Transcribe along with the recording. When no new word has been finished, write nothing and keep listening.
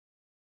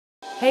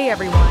Hey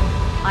everyone,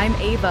 I'm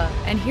Ava,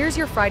 and here's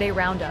your Friday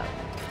Roundup.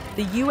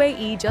 The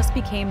UAE just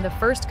became the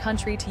first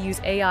country to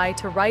use AI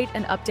to write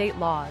and update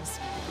laws,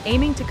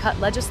 aiming to cut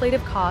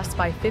legislative costs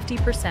by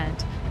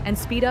 50% and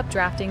speed up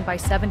drafting by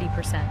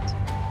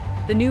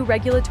 70%. The new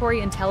Regulatory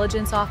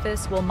Intelligence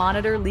Office will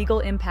monitor legal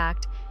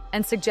impact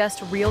and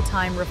suggest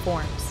real-time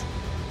reforms.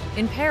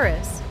 In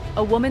Paris,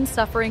 a woman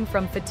suffering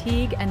from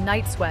fatigue and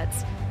night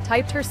sweats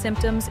typed her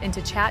symptoms into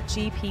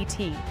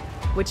ChatGPT,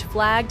 which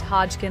flagged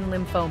Hodgkin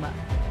lymphoma.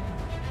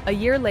 A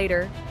year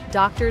later,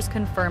 doctors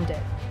confirmed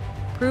it,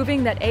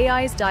 proving that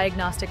AI's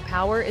diagnostic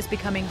power is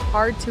becoming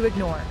hard to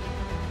ignore.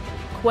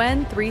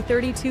 Qwen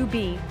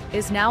 332B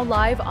is now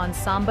live on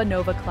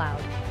SambaNova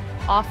Cloud,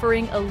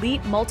 offering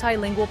elite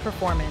multilingual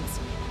performance,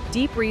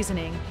 deep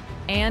reasoning,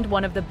 and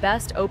one of the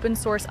best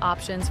open-source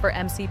options for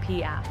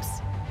MCP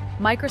apps.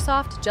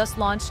 Microsoft just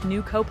launched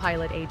new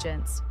Copilot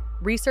agents,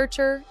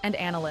 researcher and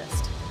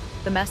analyst.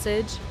 The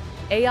message: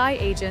 AI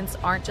agents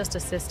aren't just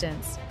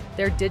assistants,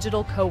 they're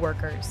digital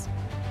coworkers.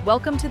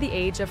 Welcome to the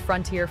age of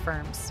frontier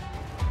firms.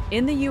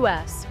 In the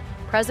US,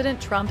 President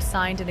Trump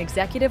signed an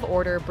executive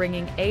order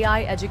bringing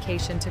AI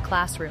education to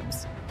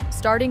classrooms,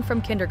 starting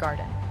from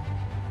kindergarten.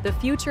 The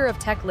future of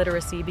tech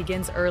literacy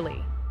begins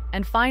early.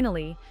 And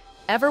finally,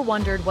 ever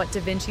wondered what Da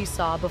Vinci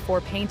saw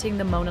before painting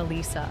the Mona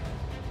Lisa?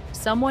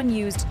 Someone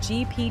used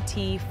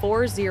GPT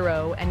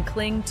 4.0 and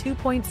Kling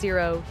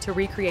 2.0 to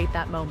recreate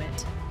that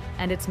moment.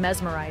 And it's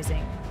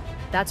mesmerizing.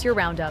 That's your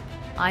Roundup.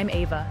 I'm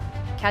Ava.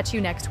 Catch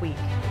you next week.